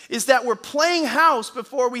 is that we're playing house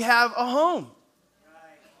before we have a home.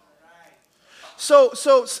 So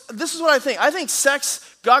this is what I think. I think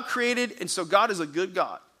sex, God created, and so God is a good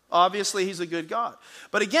God. Obviously, he's a good God.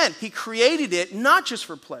 But again, he created it not just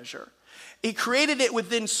for pleasure. He created it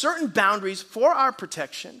within certain boundaries for our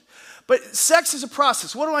protection. But sex is a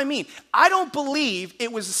process. What do I mean? I don't believe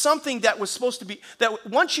it was something that was supposed to be, that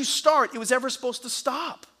once you start, it was ever supposed to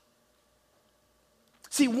stop.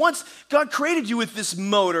 See, once God created you with this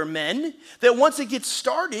motor, men, that once it gets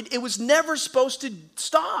started, it was never supposed to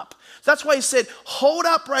stop. That's why he said, hold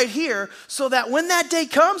up right here, so that when that day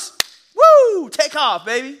comes, woo, take off,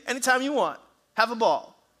 baby, anytime you want. Have a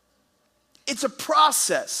ball. It's a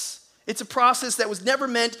process. It's a process that was never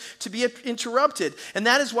meant to be interrupted. And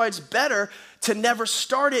that is why it's better to never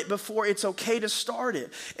start it before it's okay to start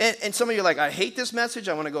it. And some of you are like, I hate this message.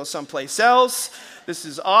 I want to go someplace else. This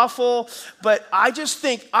is awful. But I just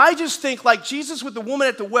think like Jesus with the woman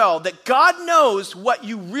at the well, that God knows what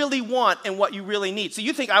you really want and what you really need. So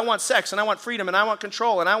you think, I want sex, and I want freedom, and I want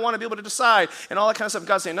control, and I want to be able to decide, and all that kind of stuff.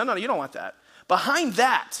 God's saying, no, you don't want that. Behind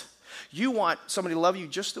that, you want somebody to love you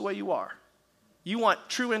just the way you are. You want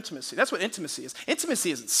true intimacy. That's what intimacy is. Intimacy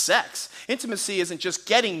isn't sex. Intimacy isn't just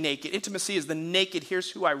getting naked. Intimacy is the naked, here's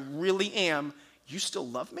who I really am. You still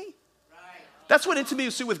love me? Right. That's what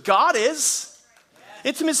intimacy with God is. Yeah.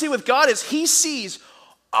 Intimacy with God is he sees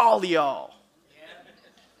all y'all. Yeah.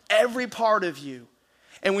 Every part of you.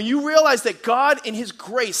 And when you realize that God in his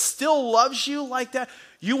grace still loves you like that,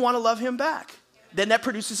 you want to love him back. Then that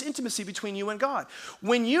produces intimacy between you and God.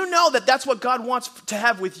 When you know that that's what God wants to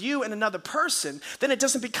have with you and another person, then it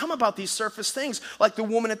doesn't become about these surface things like the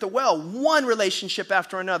woman at the well. One relationship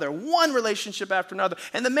after another,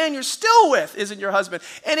 and the man you're still with isn't your husband.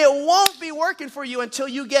 And it won't be working for you until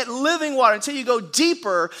you get living water, until you go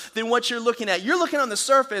deeper than what you're looking at. You're looking on the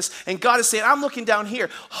surface, and God is saying, I'm looking down here.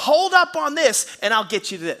 Hold up on this, and I'll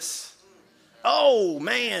get you this. Oh,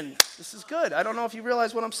 man, this is good. I don't know if you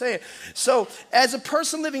realize what I'm saying. So, as a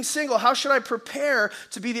person living single, how should I prepare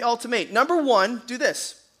to be the ultimate? Number one, do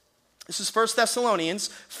this. This is 1 Thessalonians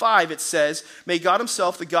 5. It says, may God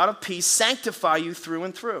himself, the God of peace, sanctify you through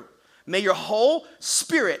and through. May your whole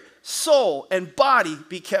spirit, soul, and body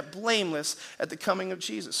be kept blameless at the coming of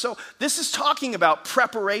Jesus. So, this is talking about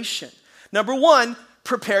preparation. Number one,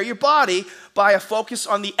 prepare your body by a focus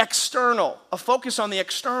on the external.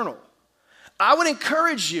 I would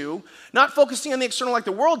encourage you, not focusing on the external like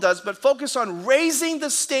the world does, but focus on raising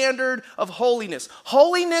the standard of holiness.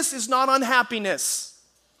 Holiness is not unhappiness.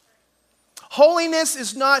 Holiness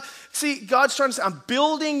is not, see, God's trying to say, I'm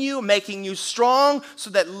building you, making you strong,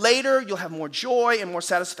 so that later you'll have more joy and more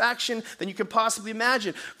satisfaction than you can possibly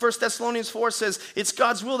imagine. 1 Thessalonians 4 says, it's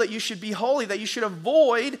God's will that you should be holy, that you should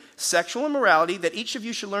avoid sexual immorality, that each of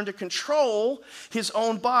you should learn to control his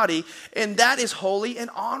own body, and that is holy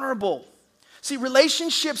and honorable. See,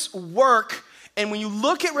 relationships work, and when you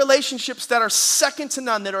look at relationships that are second to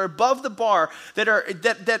none, that are above the bar,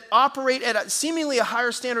 that operate at seemingly a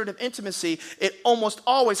higher standard of intimacy, it almost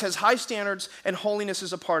always has high standards, and holiness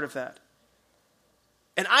is a part of that.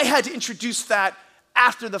 And I had to introduce that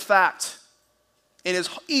after the fact. It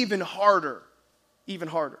is even harder.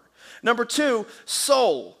 Number two,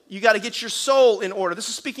 soul. You got to get your soul in order. This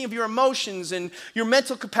is speaking of your emotions and your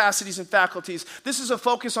mental capacities and faculties. This is a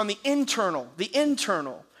focus on the internal.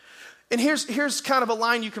 And here's kind of a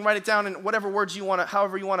line, you can write it down in whatever words you want to,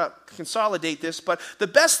 however you want to consolidate this. But the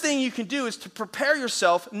best thing you can do is to prepare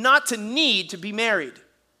yourself not to need to be married.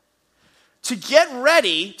 To get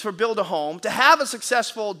ready to build a home, to have a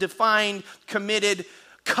successful, defined, committed,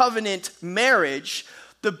 covenant marriage,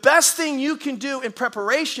 The best thing you can do in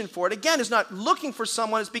preparation for it, again, is not looking for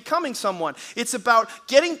someone, it's becoming someone. It's about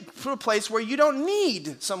getting to a place where you don't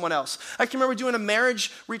need someone else. I can remember doing a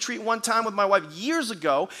marriage retreat one time with my wife years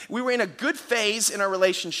ago. We were in a good phase in our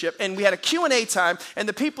relationship, and we had a Q&A time, and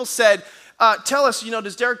the people said, tell us,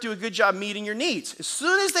 does Deryck do a good job meeting your needs? As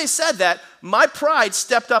soon as they said that, my pride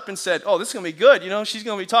stepped up and said, oh, this is going to be good. She's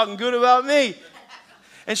going to be talking good about me.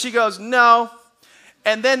 And she goes, no.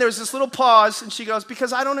 And then there's this little pause, and she goes,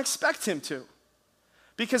 because I don't expect him to.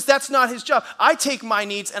 Because that's not his job. I take my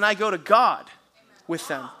needs, and I go to God with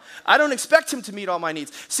them. I don't expect him to meet all my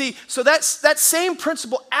needs. See, so that same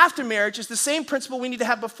principle after marriage is the same principle we need to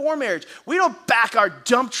have before marriage. We don't back our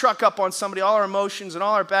dump truck up on somebody, all our emotions and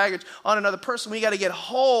all our baggage on another person. We got to get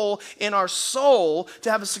whole in our soul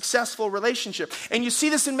to have a successful relationship. And you see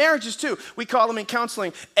this in marriages too. We call them in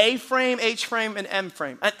counseling A-frame, H-frame, and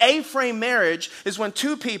M-frame. An A-frame marriage is when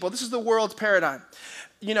two people, this is the world's paradigm,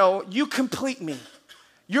 you complete me.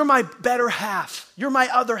 You're my better half. You're my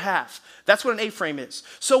other half. That's what an A-frame is.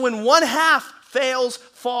 So when one half fails,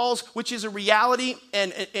 falls, which is a reality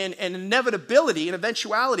and inevitability and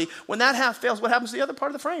eventuality, when that half fails, what happens to the other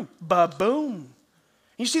part of the frame? Ba-boom.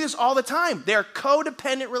 You see this all the time. They're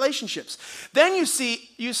codependent relationships. Then you see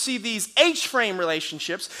these H-frame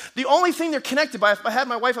relationships. The only thing they're connected by, if I had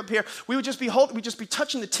my wife up here, we'd just be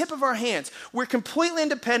touching the tip of our hands. We're completely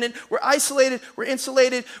independent. We're isolated. We're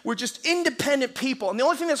insulated. We're just independent people. And the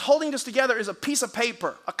only thing that's holding us together is a piece of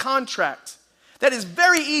paper, a contract. That is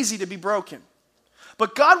very easy to be broken.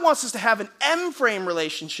 But God wants us to have an M-frame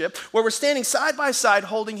relationship where we're standing side by side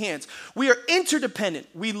holding hands. We are interdependent.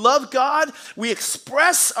 We love God. We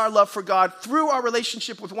express our love for God through our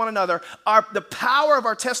relationship with one another. The power of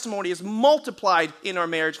our testimony is multiplied in our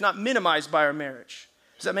marriage, not minimized by our marriage.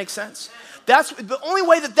 Does that make sense? That's the only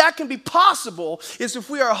way that can be possible is if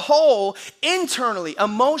we are whole internally,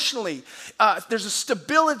 emotionally. There's a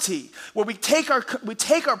stability where we take our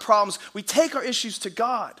problems, we take our issues to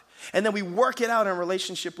God. And then we work it out in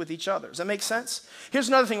relationship with each other. Does that make sense? Here's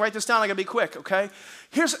another thing. Write this down. I got to be quick, okay?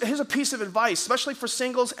 Here's a piece of advice, especially for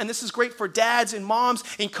singles, and this is great for dads and moms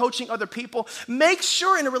in coaching other people. Make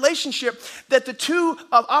sure in a relationship that the two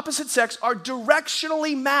of opposite sex are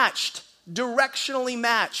directionally matched. Directionally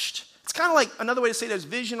matched. It's kind of like another way to say that is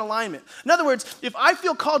vision alignment. In other words, if I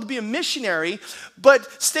feel called to be a missionary,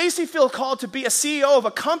 but Stacy feels called to be a CEO of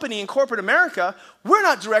a company in corporate America, we're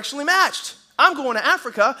not directionally matched. I'm going to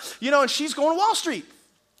Africa, and she's going to Wall Street.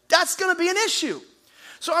 That's going to be an issue.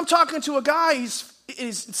 So I'm talking to a guy, he's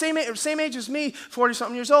same age as me,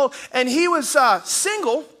 40-something years old, and he was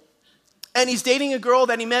single, and he's dating a girl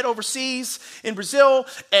that he met overseas in Brazil,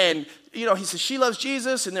 and, he says she loves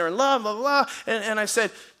Jesus, and they're in love, blah, blah, blah. And I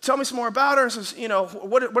said, tell me some more about her. And says,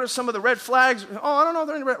 what are some of the red flags? Oh, I don't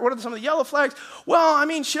know. What are some of the yellow flags? Well,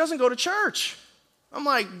 she doesn't go to church. I'm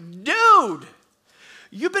like, dude.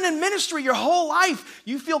 You've been in ministry your whole life.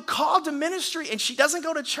 You feel called to ministry, and she doesn't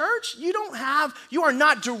go to church? You are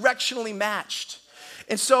not directionally matched.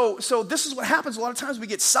 And so this is what happens. A lot of times we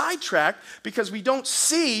get sidetracked because we don't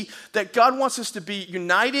see that God wants us to be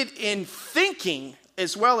united in thinking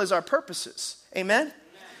as well as our purposes. Amen?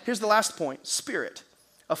 Here's the last point, spirit.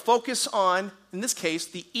 A focus on, in this case,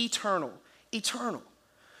 the eternal. Eternal.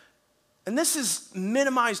 And this is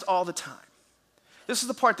minimized all the time. This is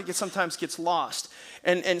the part that sometimes gets lost.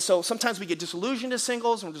 And so sometimes we get disillusioned as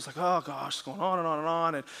singles, and we're just like, oh gosh, it's going on and on and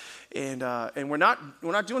on. And we're not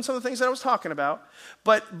doing some of the things that I was talking about.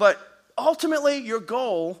 But ultimately, your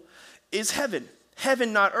goal is heaven.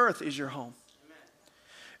 Heaven, not earth, is your home.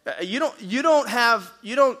 You don't have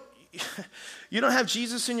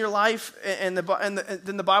Jesus in your life, and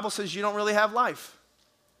then the Bible says you don't really have life.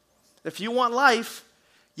 If you want life,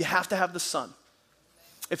 you have to have the Son.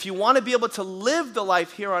 If you want to be able to live the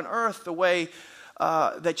life here on earth the way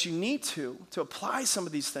that you need to apply some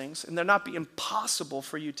of these things, and they're not be impossible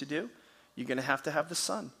for you to do, you're going to have the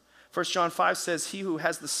Son. 1 John 5 says, he who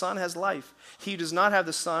has the Son has life. He who does not have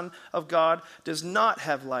the Son of God does not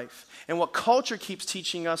have life. And what culture keeps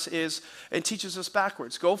teaching us is, and teaches us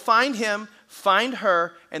backwards, go find him, find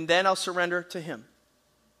her, and then I'll surrender to him.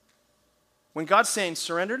 When God's saying,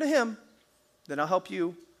 surrender to him, then I'll help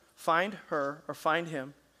you find her or find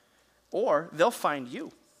him. Or they'll find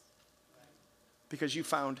you because you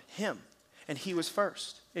found him and he was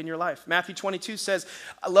first in your life. Matthew 22 says,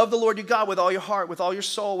 I love the Lord your God with all your heart, with all your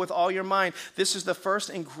soul, with all your mind. This is the first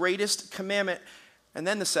and greatest commandment. And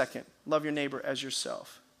then the second, love your neighbor as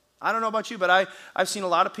yourself. I don't know about you, but I've seen a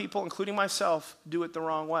lot of people, including myself, do it the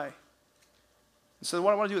wrong way. And so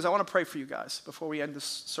what I want to do is I want to pray for you guys before we end this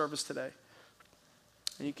service today.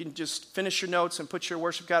 And you can just finish your notes and put your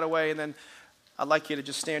worship guide away, and then I'd like you to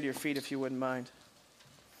just stand to your feet if you wouldn't mind.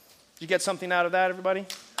 Did you get something out of that, everybody?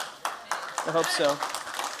 I hope so.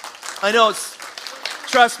 I know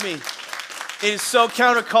trust me, it is so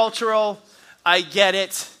countercultural. I get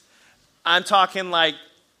it. I'm talking like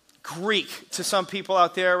Greek to some people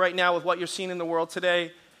out there right now with what you're seeing in the world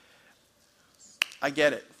today. I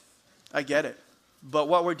get it. I get it. But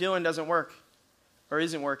what we're doing doesn't work or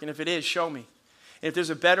isn't working. If it is, show me. And if there's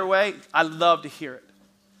a better way, I'd love to hear it.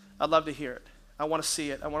 I'd love to hear it. I want to see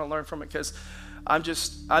it. I want to learn from it because I'm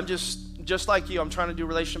just like you. I'm trying to do a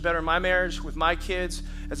relationship better in my marriage, with my kids,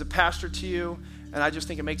 as a pastor to you. And I just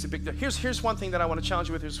think it makes a big difference. Here's one thing that I want to challenge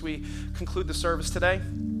you with as we conclude the service today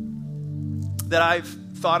that I've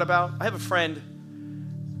thought about. I have a friend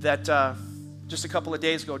that just a couple of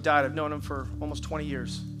days ago died. I've known him for almost 20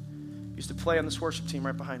 years. He used to play on this worship team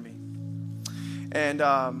right behind me. And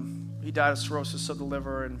he died of cirrhosis of the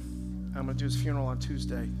liver, and I'm going to do his funeral on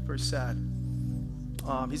Tuesday. Very sad.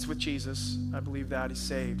 He's with Jesus. I believe that. He's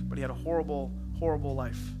saved. But he had a horrible, horrible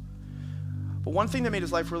life. But one thing that made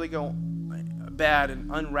his life really go bad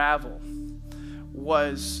and unravel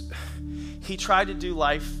was he tried to do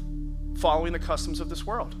life following the customs of this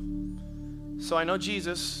world. So I know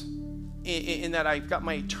Jesus in that I've got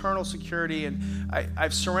my eternal security and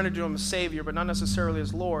I've surrendered to him as Savior, but not necessarily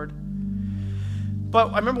as Lord.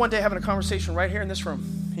 But I remember one day having a conversation right here in this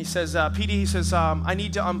room. He says, PD, I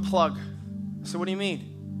need to unplug. I said, what do you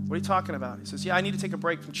mean? What are you talking about? He says, yeah, I need to take a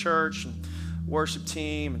break from church and worship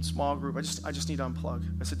team and small group. I just need to unplug.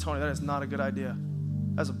 I said, Tony, that is not a good idea.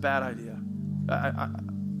 That's a bad idea.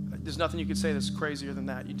 There's nothing you could say that's crazier than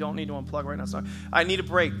that. You don't need to unplug right now. I need a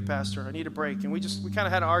break, Pastor. I need a break. And we kind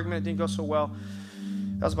of had an argument. It didn't go so well.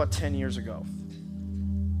 That was about 10 years ago.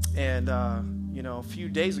 And, a few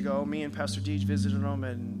days ago, me and Pastor Deryck visited him,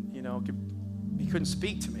 and, he couldn't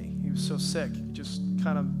speak to me. He was so sick. He just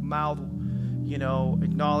kind of mouthed,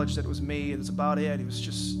 acknowledged that it was me, and that's about it. He was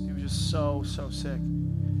just so sick.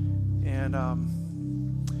 And I'll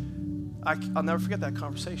never forget that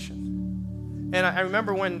conversation. And I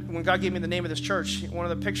remember when God gave me the name of this church, one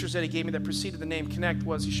of the pictures that he gave me that preceded the name Connect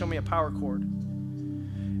was he showed me a power cord.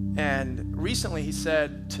 And recently he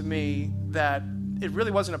said to me that it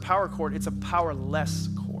really wasn't a power cord, it's a powerless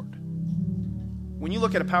cord. When you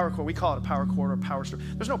look at a power cord, we call it a power cord or a power strip.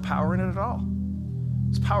 There's no power in it at all.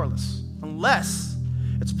 It's powerless unless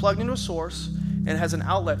it's plugged into a source and it has an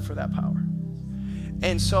outlet for that power.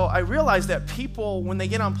 And so I realized that people, when they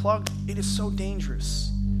get unplugged, it is so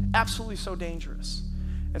dangerous. Absolutely so dangerous.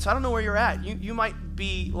 And so I don't know where you're at. You might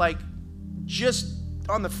be like just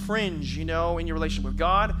on the fringe, in your relationship with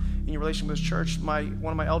God, in your relationship with this church. One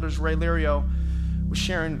of my elders, Ray Lirio, was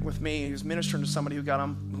sharing with me. He was ministering to somebody who got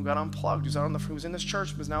unplugged, who was in this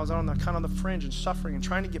church, but now was on the fringe and suffering and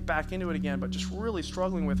trying to get back into it again, but just really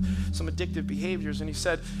struggling with some addictive behaviors. And he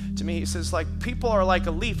said to me, people are like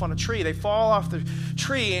a leaf on a tree. They fall off the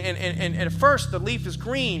tree, and at first the leaf is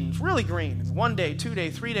green, it's really green. And 1 day, 2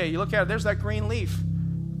 day, 3 day, you look at it, there's that green leaf.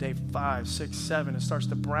 Day 5, 6, 7, it starts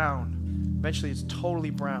to brown. Eventually it's totally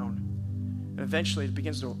brown. And eventually it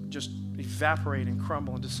begins to just evaporate and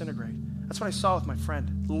crumble and disintegrate. That's what I saw with my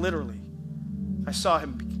friend, literally. I saw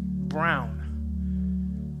him brown,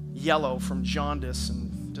 yellow from jaundice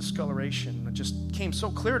and discoloration. It just came so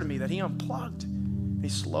clear to me that he unplugged. He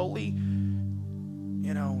slowly,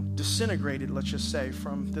 disintegrated, let's just say,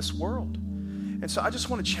 from this world. And so I just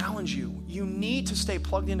want to challenge you. You need to stay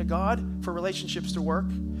plugged into God for relationships to work.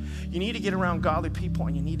 You need to get around godly people,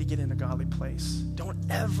 and you need to get in a godly place. Don't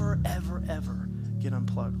ever, ever, ever get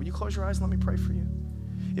unplugged. Will you close your eyes and let me pray for you?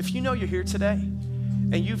 If you know you're here today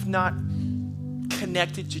and you've not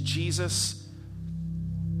connected to Jesus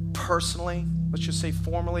personally, let's just say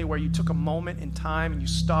formally, where you took a moment in time and you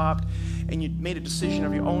stopped and you made a decision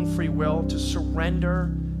of your own free will to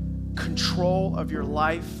surrender control of your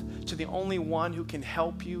life to the only one who can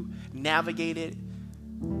help you navigate it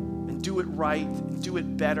and do it right and do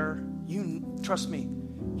it better, trust me,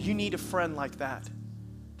 you need a friend like that.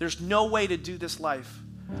 There's no way to do this life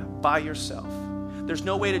by yourself. There's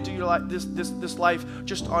no way to do your life, this life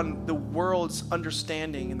just on the world's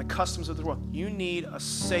understanding and the customs of the world. You need a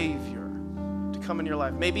Savior to come in your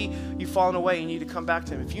life. Maybe you've fallen away and you need to come back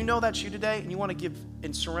to Him. If you know that's you today and you want to give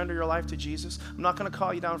and surrender your life to Jesus, I'm not going to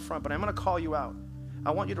call you down front, but I'm going to call you out.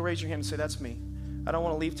 I want you to raise your hand and say, that's me. I don't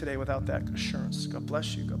want to leave today without that assurance. God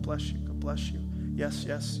bless you. God bless you. God bless you. Yes,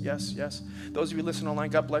 yes, yes, yes. Those of you listening online,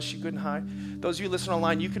 God bless you, good and high. Those of you listening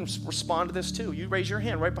online, you can respond to this too. You raise your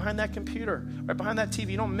hand right behind that computer, right behind that TV.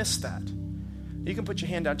 You don't miss that. You can put your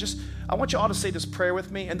hand down. I want you all to say this prayer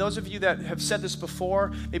with me. And those of you that have said this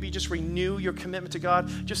before, maybe you just renew your commitment to God.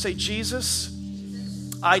 Just say, Jesus,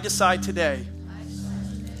 I decide today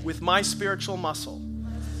with my spiritual muscle,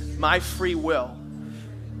 my free will,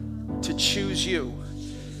 to choose you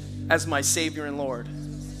as my Savior and Lord.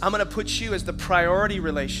 I'm going to put you as the priority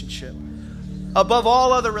relationship. Above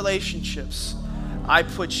all other relationships, I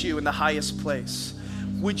put you in the highest place.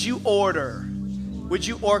 Would you order? Would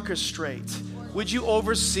you orchestrate? Would you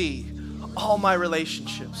oversee all my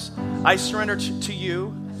relationships? I surrender to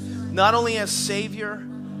you, not only as Savior,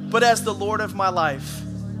 but as the Lord of my life.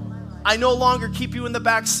 I no longer keep you in the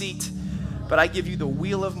back seat, but I give you the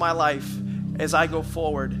wheel of my life as I go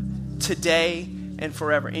forward today and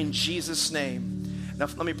forever. In Jesus' name. Now,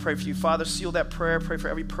 let me pray for you. Father, seal that prayer. Pray for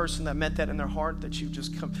every person that meant that in their heart, that you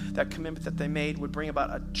just that commitment that they made would bring about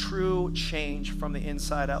a true change from the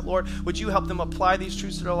inside out. Lord, would you help them apply these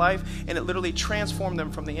truths to their life and it literally transform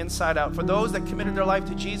them from the inside out? For those that committed their life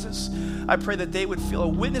to Jesus, I pray that they would feel a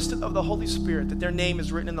witness of the Holy Spirit, that their name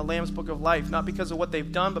is written in the Lamb's Book of Life, not because of what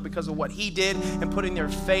they've done, but because of what He did and putting their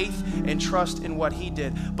faith and trust in what He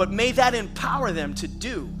did. But may that empower them to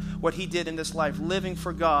do what He did in this life, living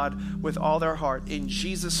for God with all their heart. In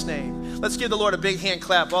Jesus' name. Let's give the Lord a big hand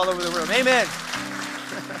clap all over the room. Amen.